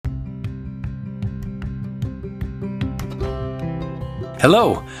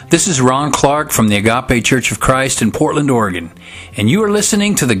Hello, this is Ron Clark from the Agape Church of Christ in Portland, Oregon, and you are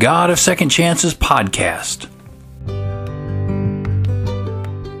listening to the God of Second Chances podcast.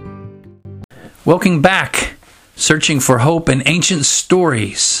 Welcome back, searching for hope in ancient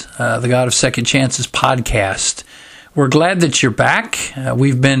stories, the God of Second Chances podcast. We're glad that you're back.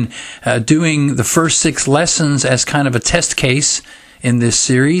 We've been doing the first 6 lessons as kind of a test case in this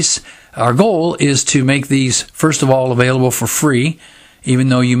series. Our goal is to make these, first of all, available for free, even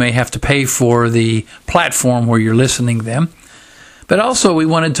though you may have to pay for the platform where you're listening to them. But also we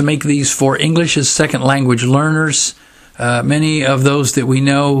wanted to make these for English as second language learners. Many of those that we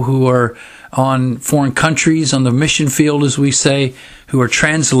know who are on foreign countries, on the mission field, as we say, who are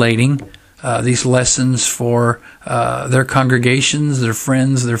translating these lessons for their congregations, their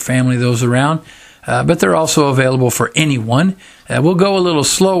friends, their family, those around. But they're also available for anyone. We'll go a little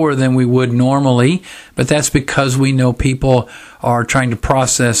slower than we would normally, but that's because we know people are trying to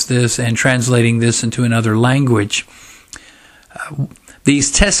process this and translating this into another language.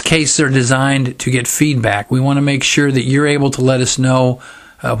 These test cases are designed to get feedback. We want to make sure that you're able to let us know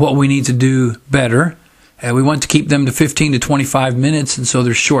what we need to do better. We want to keep them to 15 to 25 minutes, and so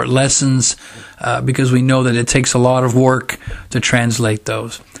they're short lessons because we know that it takes a lot of work to translate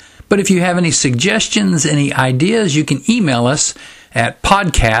those. But if you have any suggestions, any ideas, you can email us at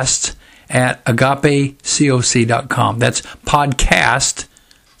podcast@agapecoc.com. That's podcast,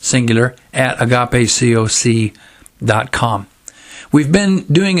 singular, at agapecoc.com. We've been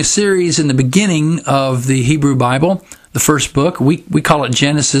doing a series in the beginning of the Hebrew Bible, the first book. We call it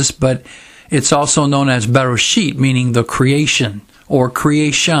Genesis, but it's also known as Bereshit, meaning the creation or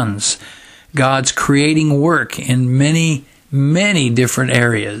creations. God's creating work in many different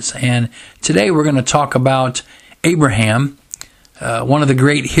areas. And today we're going to talk about Abraham, one of the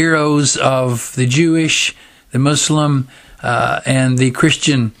great heroes of the Jewish, the Muslim, and the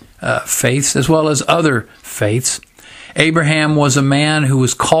Christian faiths, as well as other faiths. Abraham was a man who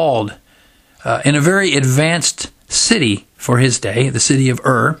was called in a very advanced city for his day, the city of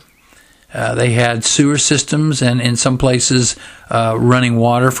Ur. They had sewer systems and in some places running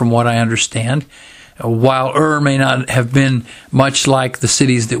water, from what I understand. While Ur may not have been much like the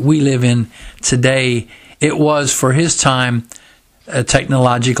cities that we live in today, it was for his time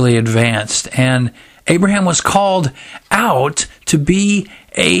technologically advanced. And Abraham was called out to be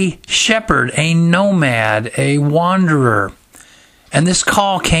a shepherd, a nomad, a wanderer. And this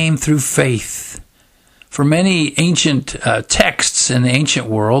call came through faith. For many ancient texts in the ancient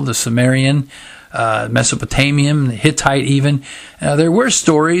world, the Sumerian, Mesopotamian, the Hittite even, there were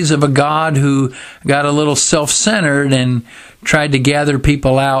stories of a God who got a little self-centered and tried to gather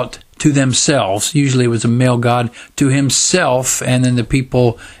people out to themselves. Usually it was a male God to himself, and then the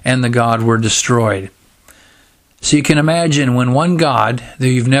people and the God were destroyed. So you can imagine when one God that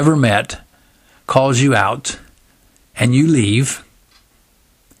you've never met calls you out and you leave,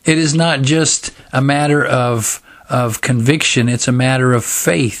 it is not just a matter of conviction, it's a matter of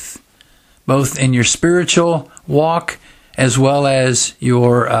faith, both in your spiritual walk as well as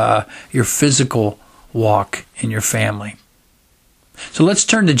your physical walk in your family. So let's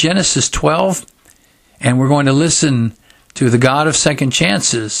turn to Genesis 12, and we're going to listen to the God of second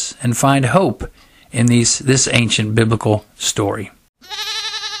chances and find hope in this ancient biblical story.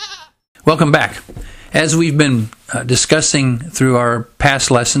 Welcome back. As we've been discussing through our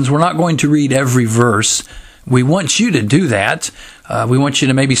past lessons, we're not going to read every verse. We want you to do that. We want you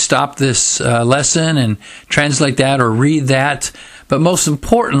to maybe stop this lesson and translate that or read that. But most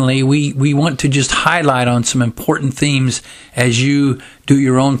importantly, we want to just highlight on some important themes as you do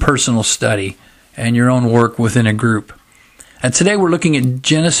your own personal study and your own work within a group. And today we're looking at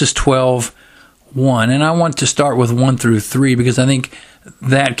Genesis 12:1, and I want to start with 1 through 3 because I think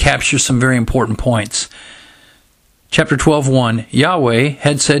that captures some very important points. Chapter 12:1, Yahweh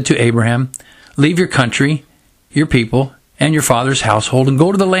had said to Abraham, "Leave your country, your people, and your father's household, and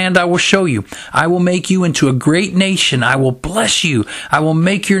go to the land I will show you. I will make you into a great nation. I will bless you. I will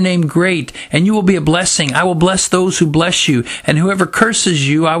make your name great, and you will be a blessing. I will bless those who bless you, and whoever curses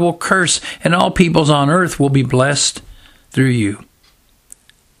you I will curse, and all peoples on earth will be blessed through you."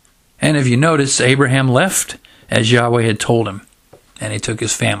 And if you notice, Abraham left as Yahweh had told him, and he took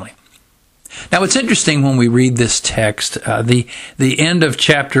his family. Now, it's interesting when we read this text, the end of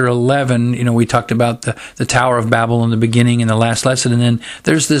chapter 11, we talked about the Tower of Babel in the beginning in the last lesson, and then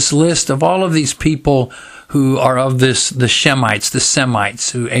there's this list of all of these people who are of the Shemites, the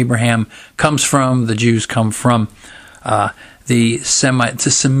Semites, who Abraham comes from, the Jews come from, the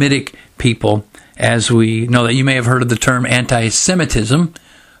Semitic people, as we know that you may have heard of the term anti-Semitism,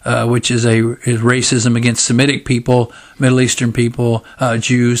 which is racism against Semitic people, Middle Eastern people,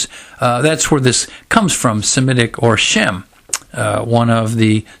 Jews. That's where this comes from, Semitic, or Shem, one of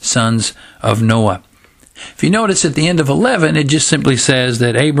the sons of Noah. If you notice at the end of 11, it just simply says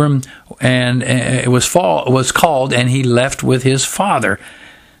that Abram was called and he left with his father.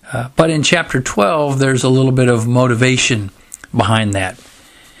 But in chapter 12, there's a little bit of motivation behind that.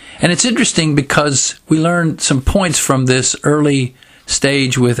 And it's interesting because we learn some points from this early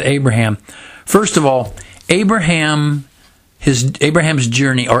stage with Abraham. First of all, Abraham's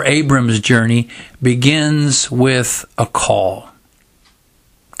journey, or Abram's journey, begins with a call.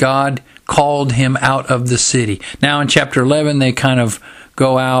 God called him out of the city. Now in chapter 11, they kind of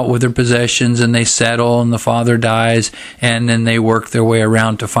go out with their possessions and they settle, and the father dies, and then they work their way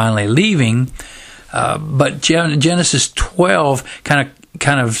around to finally leaving. But Genesis 12 kind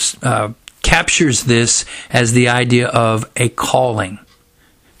of captures this as the idea of a calling.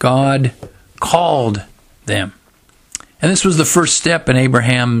 God called them. And this was the first step in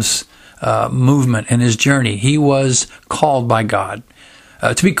Abraham's movement and his journey. He was called by God.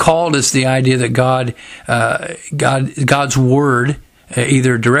 To be called is the idea that God's word,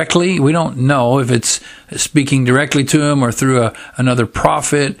 either directly, we don't know if it's speaking directly to him or through another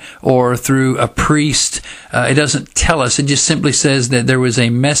prophet or through a priest. It doesn't tell us. It just simply says that there was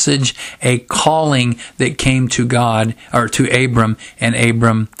a message, a calling that came to God, or to Abram, and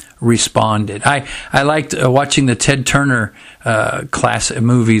Abram responded. I liked watching the Ted Turner class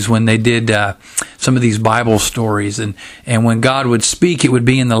movies when they did some of these Bible stories, and when God would speak, it would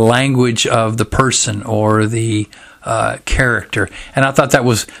be in the language of the person or the character, and I thought that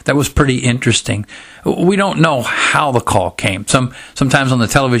was pretty interesting. We don't know how the call came. Sometimes on the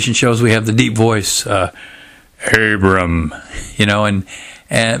television shows we have the deep voice, Abram,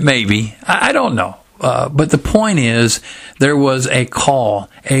 and maybe I don't know. But the point is, there was a call,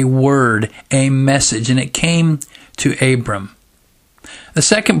 a word, a message, and it came to Abram. The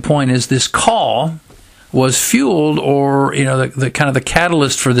second point is this call was fueled, or the kind of the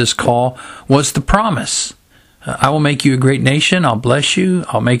catalyst for this call was the promise. I will make you a great nation. I'll bless you.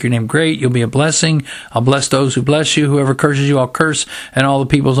 I'll make your name great. You'll be a blessing. I'll bless those who bless you. Whoever curses you, I'll curse, and all the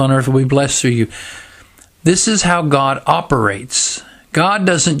peoples on earth will be blessed through you. This is how God operates. God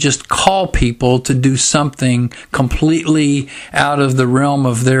doesn't just call people to do something completely out of the realm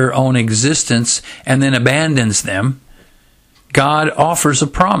of their own existence and then abandons them. God offers a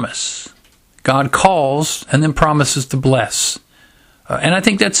promise. God calls and then promises to bless. And I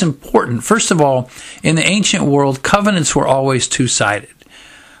think that's important. First of all, in the ancient world, covenants were always two-sided.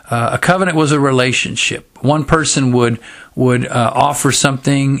 A covenant was a relationship. One person would offer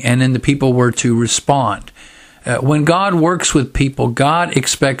something, and then the people were to respond. When God works with people, God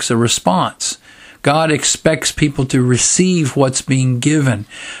expects a response. God expects people to receive what's being given.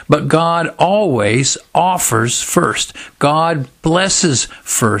 But God always offers first. God blesses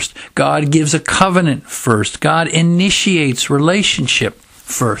first. God gives a covenant first. God initiates relationship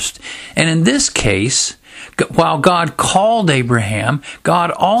first. And in this case, while God called Abraham,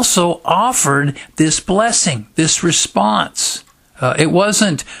 God also offered this blessing, this response. It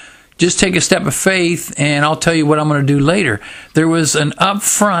wasn't just take a step of faith and I'll tell you what I'm going to do later. There was an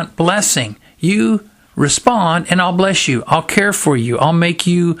upfront blessing. You respond and I'll bless you. I'll care for you. I'll make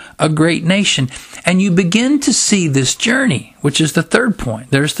you a great nation. And you begin to see this journey, which is the third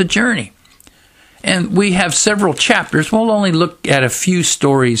point. There's the journey. And we have several chapters. We'll only look at a few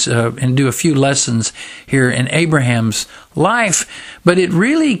stories and do a few lessons here in Abraham's life. But it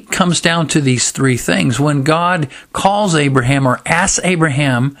really comes down to these three things. When God calls Abraham or asks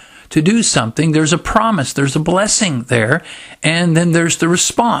Abraham to do something, there's a promise, there's a blessing there, and then there's the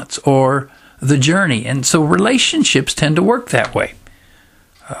response or the journey. And so relationships tend to work that way,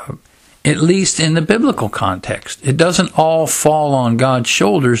 at least in the biblical context. It doesn't all fall on God's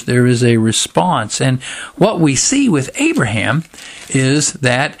shoulders. There is a response. And what we see with Abraham is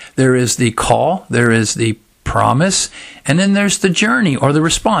that there is the call, there is the promise, and then there's the journey or the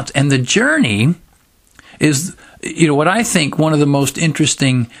response. And the journey is, what I think one of the most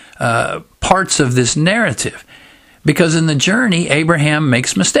interesting parts of this narrative. Because in the journey, Abraham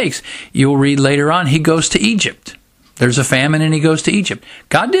makes mistakes. You'll read later on, he goes to Egypt. There's a famine and he goes to Egypt.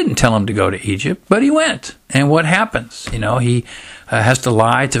 God didn't tell him to go to Egypt, but he went. And what happens? He has to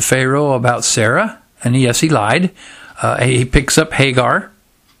lie to Pharaoh about Sarah. And yes, he lied. He picks up Hagar.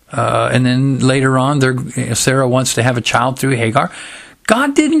 And then later on, Sarah wants to have a child through Hagar.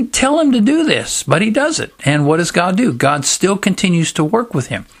 God didn't tell him to do this, but he does it. And what does God do? God still continues to work with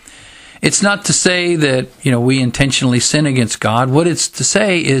him. It's not to say that, we intentionally sin against God. What it's to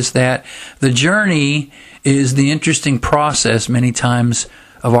say is that the journey is the interesting process many times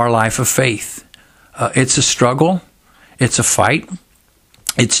of our life of faith. It's a struggle. It's a fight.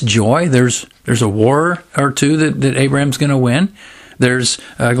 It's joy. There's a war or two that Abraham's going to win. There's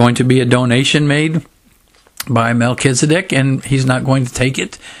going to be a donation made by Melchizedek, and he's not going to take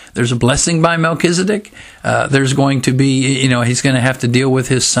it. There's a blessing by Melchizedek. There's going to be, he's going to have to deal with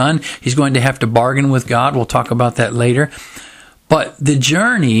his son. He's going to have to bargain with God. We'll talk about that later. But the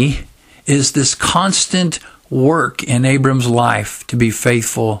journey is this constant work in Abram's life to be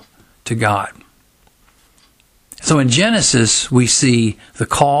faithful to God. So in Genesis, we see the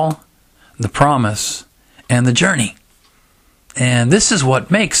call, the promise, and the journey. And this is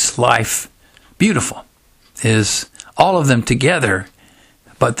what makes life beautiful, is all of them together.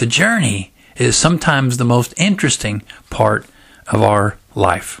 But the journey is sometimes the most interesting part of our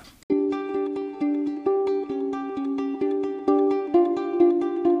life.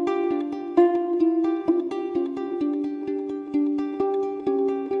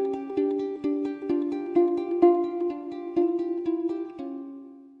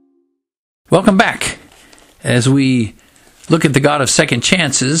 Welcome back. As we look at the God of second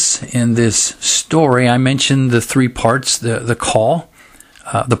chances in this story, I mentioned the three parts, the call,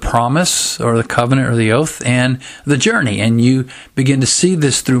 the promise or the covenant or the oath, and the journey. And you begin to see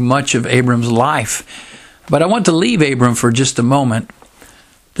this through much of Abram's life. But I want to leave Abram for just a moment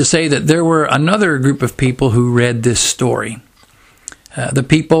to say that there were another group of people who read this story.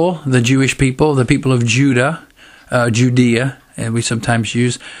 The Jewish people, the people of Judea, and we sometimes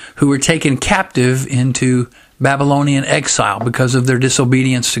use, who were taken captive into Babylonian exile because of their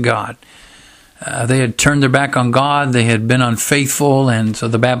disobedience to God. They had turned their back on God, they had been unfaithful, and so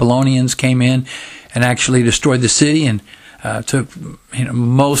the Babylonians came in and actually destroyed the city and took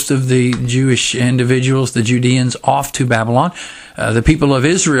most of the Jewish individuals, the Judeans, off to Babylon. The people of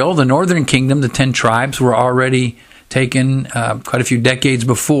Israel, the northern kingdom, the 10 tribes, were already taken quite a few decades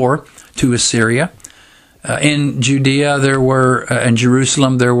before to Assyria. In Judea, in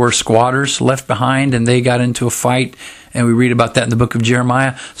Jerusalem, there were squatters left behind, and they got into a fight, and we read about that in the book of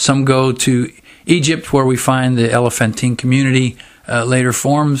Jeremiah. Some go to Egypt, where we find the Elephantine community later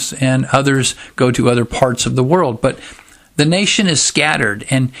forms, and others go to other parts of the world. But the nation is scattered,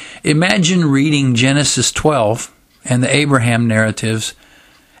 and imagine reading Genesis 12 and the Abraham narratives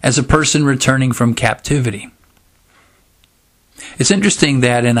as a person returning from captivity. It's interesting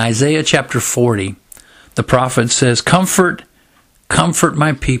that in Isaiah chapter 40, the prophet says, "Comfort, comfort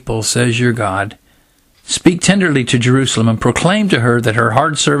my people, says your God. Speak tenderly to Jerusalem and proclaim to her that her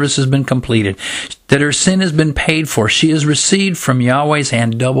hard service has been completed, that her sin has been paid for. She has received from Yahweh's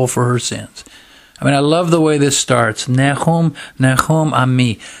hand double for her sins." I mean, I love the way this starts. Nahum, Nahum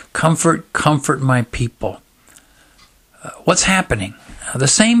ami. Comfort, comfort my people. What's happening? The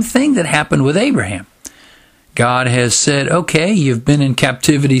same thing that happened with Abraham. God has said, okay, you've been in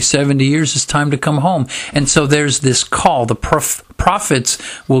captivity 70 years, it's time to come home. And so there's this call. The prophets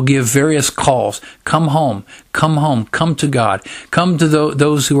will give various calls. Come home, come to God, come to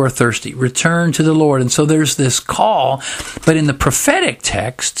those who are thirsty, return to the Lord. And so there's this call, but in the prophetic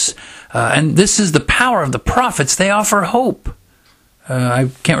texts, and this is the power of the prophets, they offer hope. I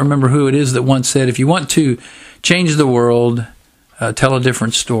can't remember who it is that once said, if you want to change the world, tell a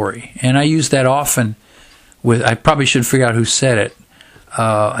different story. And I use that often. I probably should figure out who said it.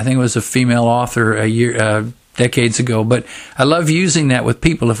 I think it was a female author decades ago. But I love using that with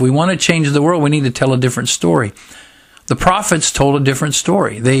people. If we want to change the world, we need to tell a different story. The prophets told a different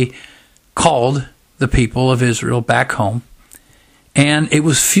story. They called the people of Israel back home, and it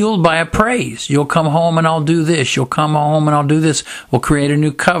was fueled by a praise. You'll come home and I'll do this. You'll come home and I'll do this. We'll create a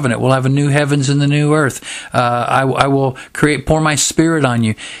new covenant. We'll have a new heavens and the new earth. I will pour my spirit on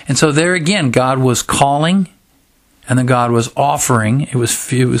you. And so there again, God was calling, and then God was offering.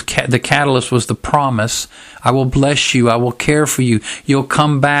 The catalyst was the promise. I will bless you. I will care for you. You'll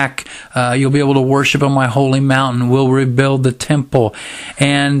come back. You'll be able to worship on my holy mountain. We'll rebuild the temple.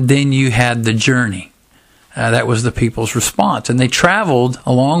 And then you had the journey. That was the people's response. And they traveled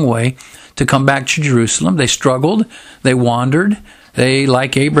a long way to come back to Jerusalem. They struggled. They wandered. They,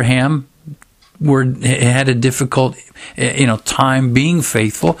 like Abraham, had a difficult time being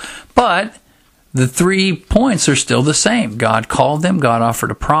faithful. But the 3 points are still the same. God called them. God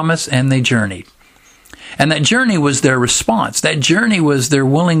offered a promise, and they journeyed. And that journey was their response. That journey was their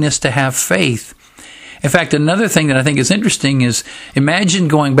willingness to have faith. In fact, another thing that I think is interesting is, imagine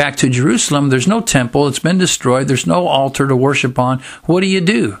going back to Jerusalem. There's no temple. It's been destroyed. There's no altar to worship on. What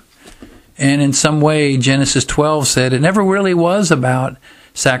do? And in some way, Genesis 12 said it never really was about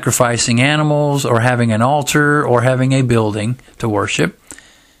sacrificing animals or having an altar or having a building to worship.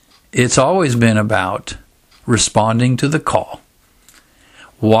 It's always been about responding to the call.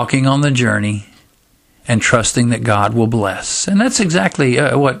 walking on the journey and trusting that God will bless. And that's exactly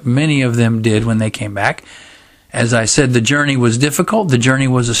what many of them did when they came back. As I said, the journey was difficult, the journey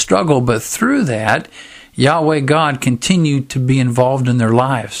was a struggle, but through that, Yahweh God continued to be involved in their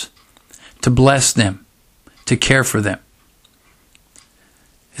lives, to bless them, to care for them.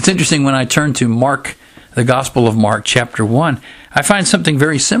 It's interesting, when I turn to Mark, the Gospel of Mark, chapter 1, I find something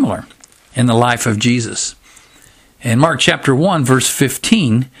very similar in the life of Jesus. In Mark chapter 1, verse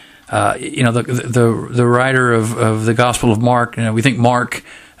 15, the writer of the Gospel of Mark, we think Mark,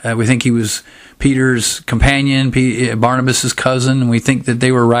 we think he was Peter's companion, Barnabas' cousin, and we think that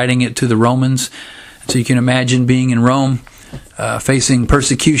they were writing it to the Romans. So you can imagine being in Rome, facing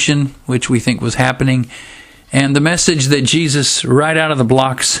persecution, which we think was happening. And the message that Jesus, right out of the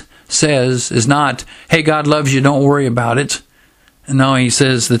blocks, says is not, hey, God loves you, don't worry about it. No, he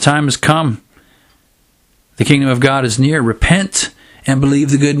says, the time has come. The kingdom of God is near. Repent and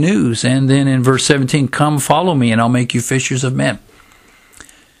believe the good news. And then in verse 17, come follow me and I'll make you fishers of men.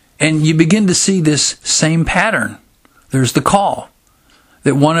 And you begin to see this same pattern. There's the call.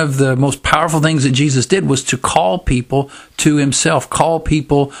 That one of the most powerful things that Jesus did was to call people to himself, call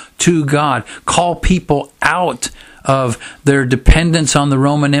people to God, call people out of their dependence on the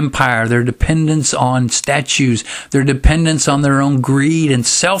Roman Empire, their dependence on statues, their dependence on their own greed and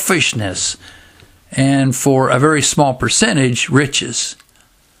selfishness, and for a very small percentage, riches.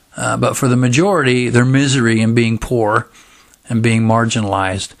 But for the majority, their misery in being poor and being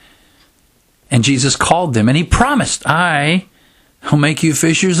marginalized. And Jesus called them, and he promised, I will make you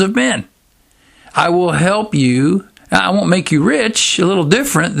fishers of men. I will help you. I won't make you rich, a little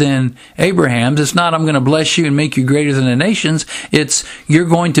different than Abraham's. It's not, I'm going to bless you and make you greater than the nations. It's, you're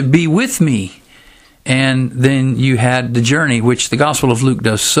going to be with me. And then you had the journey, which the Gospel of Luke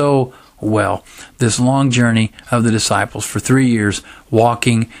does so well. This long journey of the disciples for 3 years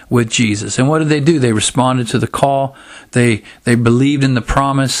walking with Jesus. And what did they do? They responded to the call. They believed in the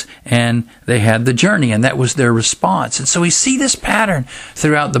promise, and they had the journey, and that was their response. And so we see this pattern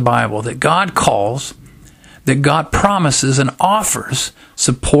throughout the Bible, that God calls, that God promises and offers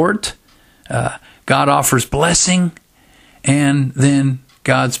support. God offers blessing, and then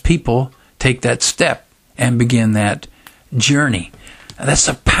God's people take that step and begin that journey. That's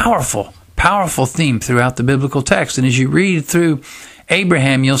a powerful, powerful theme throughout the biblical text. And as you read through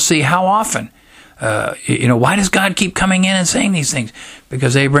Abraham, you'll see how often, why does God keep coming in and saying these things?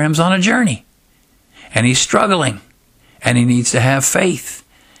 Because Abraham's on a journey, and he's struggling, and he needs to have faith.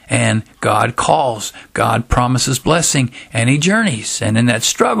 And God calls, God promises blessing, and he journeys. And in that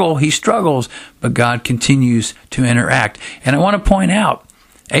struggle, he struggles, but God continues to interact. And I want to point out,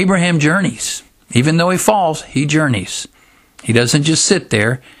 Abraham journeys. Even though he falls, he journeys. He doesn't just sit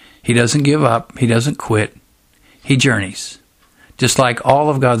there. He doesn't give up. He doesn't quit. He journeys, just like all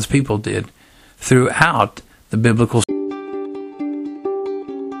of God's people did throughout the biblical.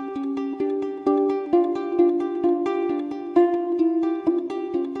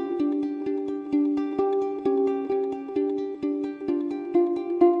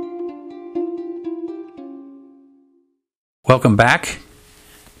 Welcome back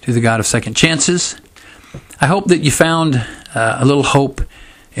to the God of Second Chances. I hope that you found a little hope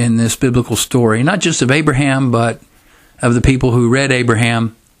in this biblical story, not just of Abraham, but of the people who read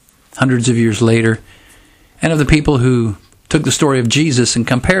Abraham hundreds of years later, and of the people who took the story of Jesus and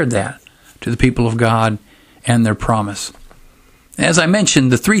compared that to the people of God and their promise. As I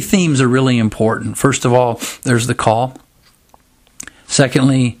mentioned, the three themes are really important. First of all, there's the call.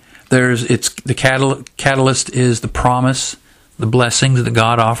 Secondly, the catalyst is the promise, the blessings that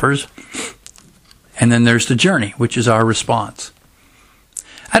God offers. And then there's the journey, which is our response.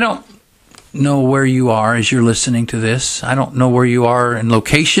 I don't know where you are as you're listening to this. I don't know where you are in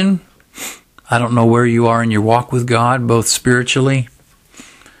location. I don't know where you are in your walk with God, both spiritually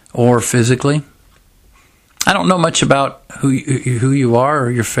or physically. I don't know much about who you are or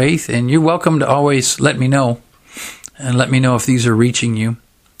your faith, and you're welcome to always let me know, and let me know if these are reaching you.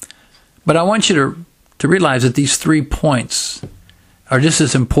 But I want you to realize that these 3 points are just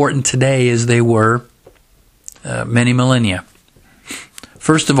as important today as they were many millennia.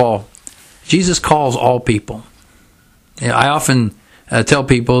 First of all, Jesus calls all people. I often tell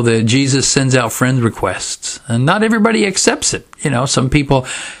people that Jesus sends out friend requests, and not everybody accepts it. Some people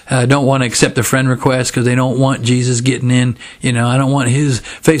don't want to accept the friend request because they don't want Jesus getting in. I don't want his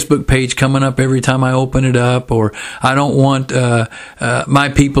Facebook page coming up every time I open it up, or I don't want my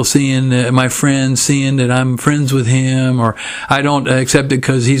people seeing, my friends seeing that I'm friends with him, or I don't accept it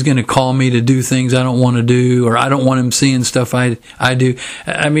because he's going to call me to do things I don't want to do, or I don't want him seeing stuff I do.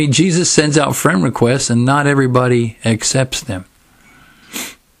 I mean, Jesus sends out friend requests, and not everybody accepts them.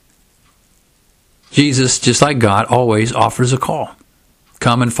 Jesus, just like God, always offers a call.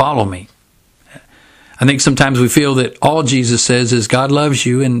 Come and follow me. I think sometimes we feel that all Jesus says is God loves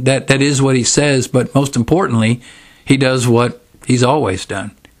you, and that is what he says, but most importantly, he does what he's always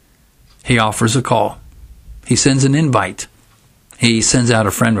done. He offers a call. He sends an invite. He sends out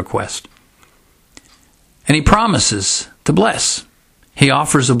a friend request. And he promises to bless. He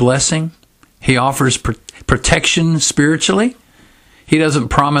offers a blessing. He offers protection spiritually. He doesn't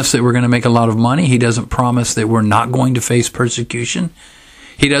promise that we're going to make a lot of money. He doesn't promise that we're not going to face persecution.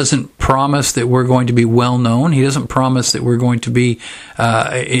 He doesn't promise that we're going to be well known. He doesn't promise that we're going to be,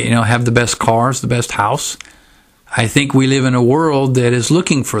 have the best cars, the best house. I think we live in a world that is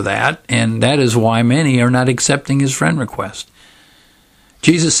looking for that, and that is why many are not accepting his friend request.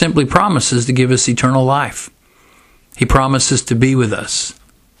 Jesus simply promises to give us eternal life. He promises to be with us.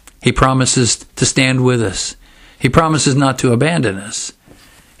 He promises to stand with us. He promises not to abandon us.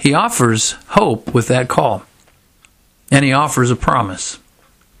 He offers hope with that call. And he offers a promise.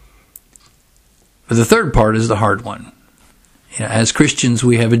 But the third part is the hard one. As Christians,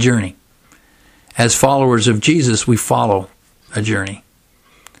 we have a journey. As followers of Jesus, we follow a journey.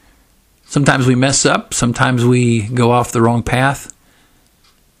 Sometimes we mess up. Sometimes we go off the wrong path.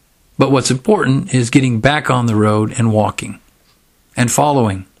 But what's important is getting back on the road and walking and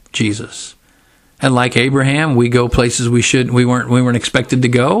following Jesus. And like Abraham, we go places we weren't expected to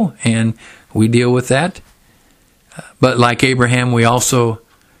go, and we deal with that. But like Abraham, we also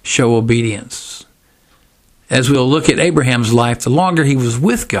show obedience. As we'll look at Abraham's life, the longer he was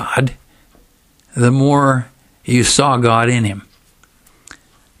with God, the more you saw God in him.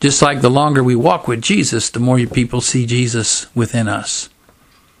 Just like the longer we walk with Jesus, the more people see Jesus within us.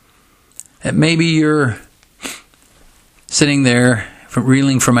 And maybe you're sitting there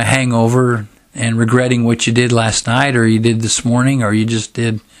reeling from a hangover and regretting what you did last night, or you did this morning, or you just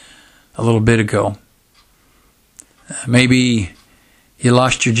did a little bit ago. Maybe you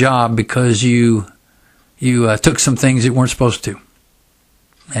lost your job because you took some things that weren't supposed to,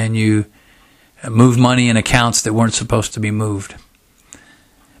 and you moved money in accounts that weren't supposed to be moved.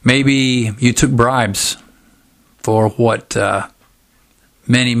 Maybe you took bribes for what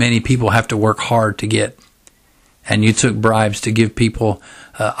many people have to work hard to get, and you took bribes to give people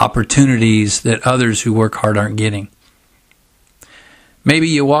opportunities that others who work hard aren't getting. Maybe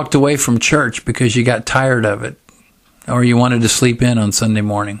you walked away from church because you got tired of it, or you wanted to sleep in on Sunday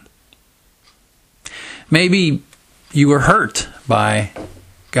morning. Maybe you were hurt by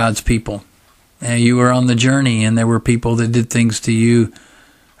God's people, and you were on the journey, and there were people that did things to you,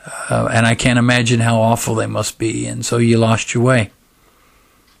 and I can't imagine how awful they must be, and so you lost your way.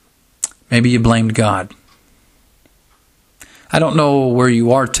 Maybe you blamed God. I don't know where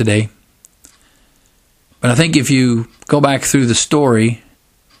you are today, but I think if you go back through the story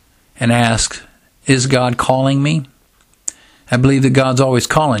and ask, is God calling me? I believe that God's always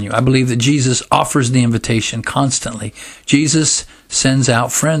calling you. I believe that Jesus offers the invitation constantly. Jesus sends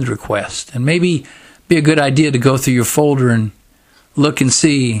out friend requests. And maybe be a good idea to go through your folder and look and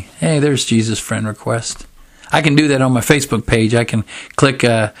see, hey, there's Jesus' friend request. I can do that on my Facebook page. I can click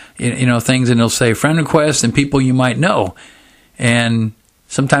things, and it'll say friend request and people you might know. And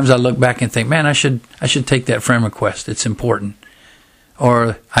sometimes I look back and think, man, I should take that friend request. It's important.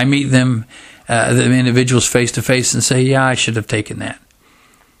 Or I meet them, the individuals face to face, and say, yeah, I should have taken that.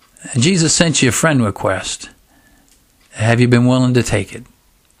 And Jesus sent you a friend request. Have you been willing to take it?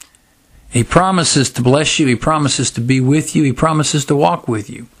 He promises to bless you. He promises to be with you. He promises to walk with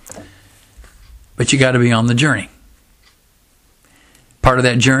you. But you got to be on the journey. Part of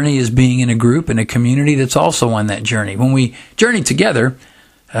that journey is being in a group, in a community that's also on that journey. When we journey together,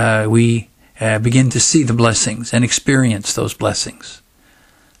 we begin to see the blessings and experience those blessings.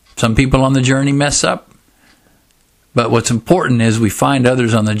 Some people on the journey mess up, but what's important is we find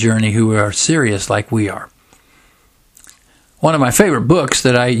others on the journey who are serious like we are. One of my favorite books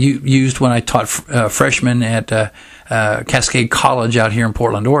that I used when I taught freshmen at Cascade College out here in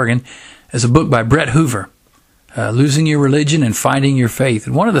Portland, Oregon, is a book by Brett Hoover, Losing Your Religion and Finding Your Faith.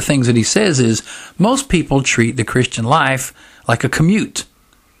 And one of the things that he says is most people treat the Christian life like a commute.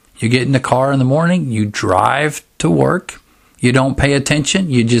 You get in the car in the morning, you drive to work, you don't pay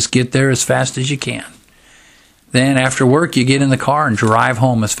attention, you just get there as fast as you can. Then after work, you get in the car and drive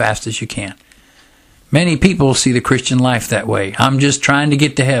home as fast as you can. Many people see the Christian life that way. I'm just trying to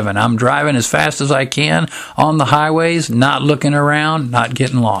get to heaven. I'm driving as fast as I can on the highways, not looking around, not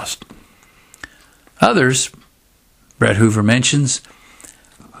getting lost. Others, Brett Hoover mentions,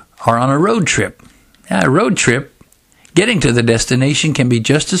 are on a road trip. A road trip, getting to the destination can be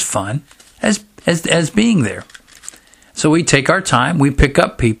just as fun as being there. So we take our time, we pick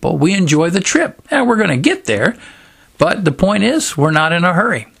up people, we enjoy the trip. And we're going to get there, but the point is, we're not in a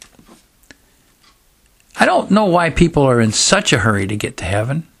hurry. I don't know why people are in such a hurry to get to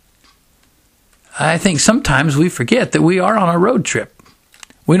heaven. I think sometimes we forget that we are on a road trip.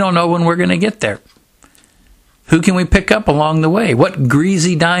 We don't know when we're going to get there. Who can we pick up along the way? What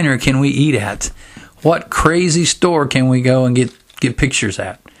greasy diner can we eat at? What crazy store can we go and get pictures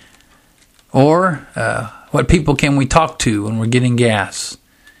at? Or what people can we talk to when we're getting gas,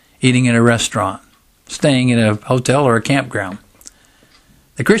 eating at a restaurant, staying in a hotel or a campground?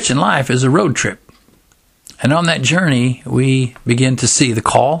 The Christian life is a road trip. And on that journey, we begin to see the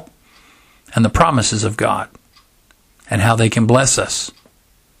call and the promises of God and how they can bless us.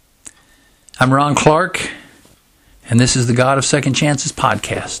 I'm Ron Clark, and this is the God of Second Chances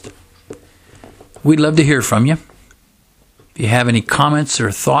podcast. We'd love to hear from you. If you have any comments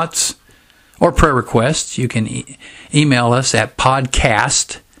or thoughts or prayer requests, you can email us at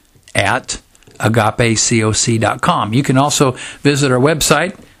podcast@agapecoc.com. You can also visit our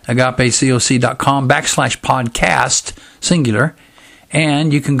website, agapecoc.com/podcast, singular,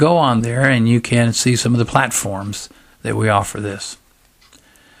 and you can go on there and you can see some of the platforms that we offer this.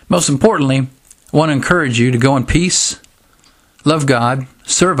 Most importantly, I want to encourage you to go in peace, love God,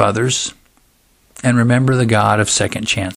 serve others, and remember the God of second chances.